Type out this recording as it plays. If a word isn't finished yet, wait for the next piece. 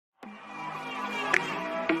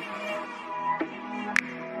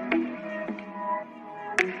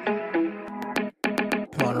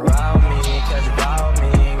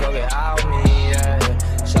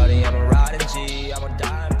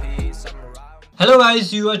Hello guys,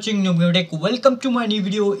 you are watching Gameloop. Welcome to my new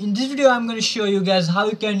video. In this video I'm going to show you guys how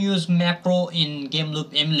you can use macro in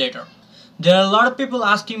Gameloop Emulator. There are a lot of people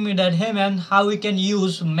asking me that, hey man, how we can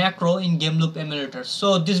use macro in Gameloop Emulator.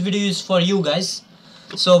 So this video is for you guys.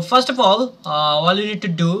 So first of all you need to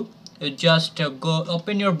do is just go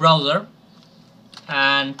open your browser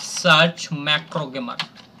and search macro gamer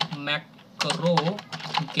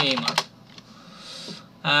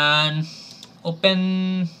and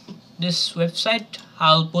open this website.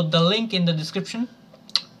 I'll put the link in the description.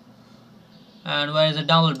 And where is the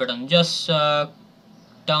download button? Just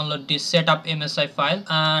download this setup MSI file,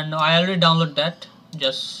 and I already downloaded that.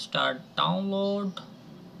 Just start download.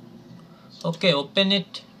 Okay, open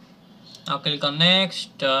it. Now click on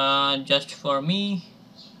next, just for me.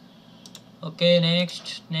 Okay,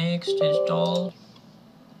 next, install.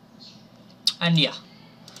 And yeah,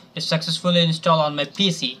 it's successfully installed on my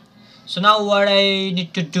PC. So now what I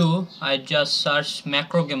need to do, I just search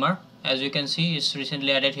macro gamer. As you can see, it's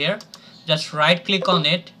recently added here. Just right click on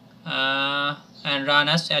it and run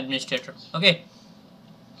as administrator. Okay.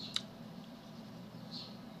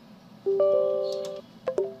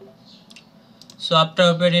 So after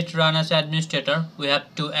open it, run as administrator, we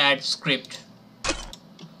have to add script.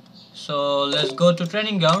 So let's go to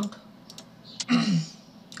training ground.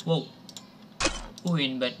 Whoa, who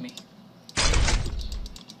invite me?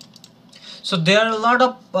 So there are a lot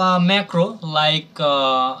of macro like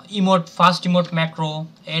emote, fast emote macro,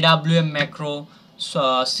 AWM macro,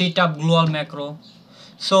 setup global macro.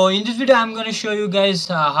 So in this video I'm going to show you guys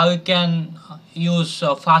how you can use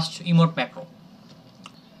fast emote macro.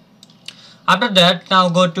 After that, now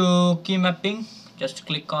go to key mapping. Just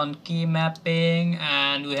click on key mapping,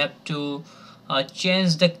 and we have to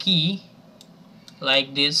change the key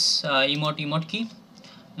like this, emote key.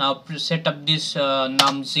 Now set up this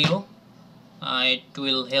num0. It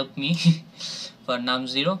will help me for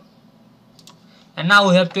num0. And now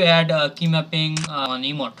we have to add key mapping on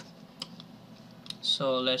emote.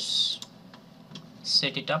 So let's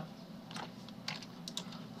set it up.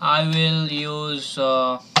 I will use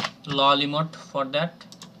lol emote for that.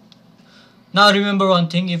 Now remember one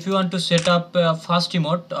thing, if you want to set up a fast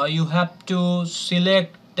emote, you have to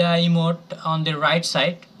select the emote on the right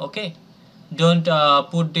side. Okay, don't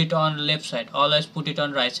put it on left side, always put it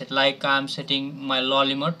on right side. Like I'm setting my lol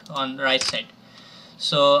emote on right side.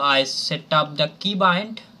 So I set up the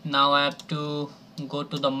keybind. Now I have to go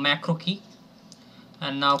to the macro key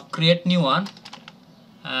and now create new one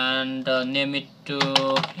and name it to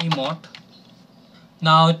emote.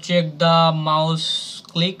 Now check the mouse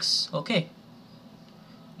clicks. Okay,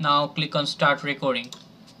 now click on start recording.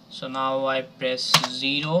 So now I press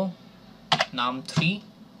 0 num3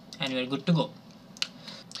 and we're good to go.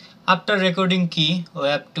 After recording key, we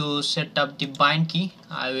have to set up the bind key.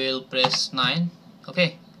 I will press 9.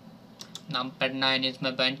 Okay, numpad 9 is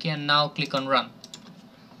my bind key, and now click on run.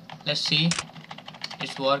 Let's see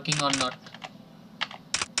it's working or not.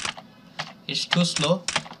 It's too slow,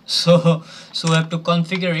 so we have to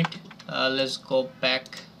configure it. Let's go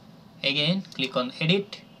back again, click on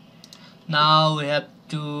edit. Now we have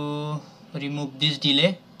to remove this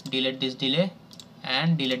delay, delete this delay,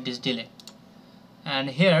 and delete this delay. And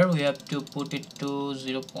here we have to put it to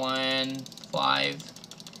 0.5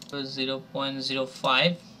 to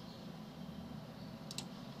 0.05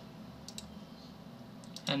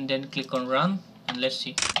 and then click on run, and let's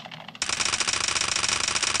see.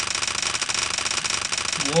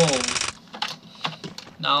 Whoa,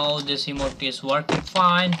 now this emote is working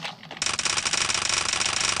fine.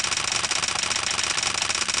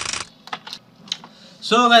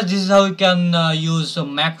 So guys, this is how you can use a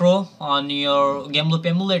macro on your Gameloop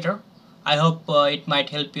emulator. I hope it might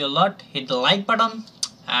help you a lot. Hit the like button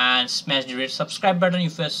and smash the red subscribe button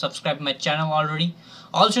if you have subscribed my channel already.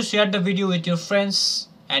 Also share the video with your friends,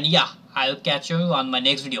 and yeah, I'll catch you on my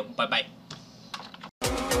next video. Bye bye.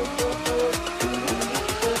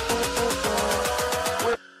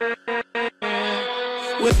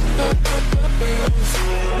 With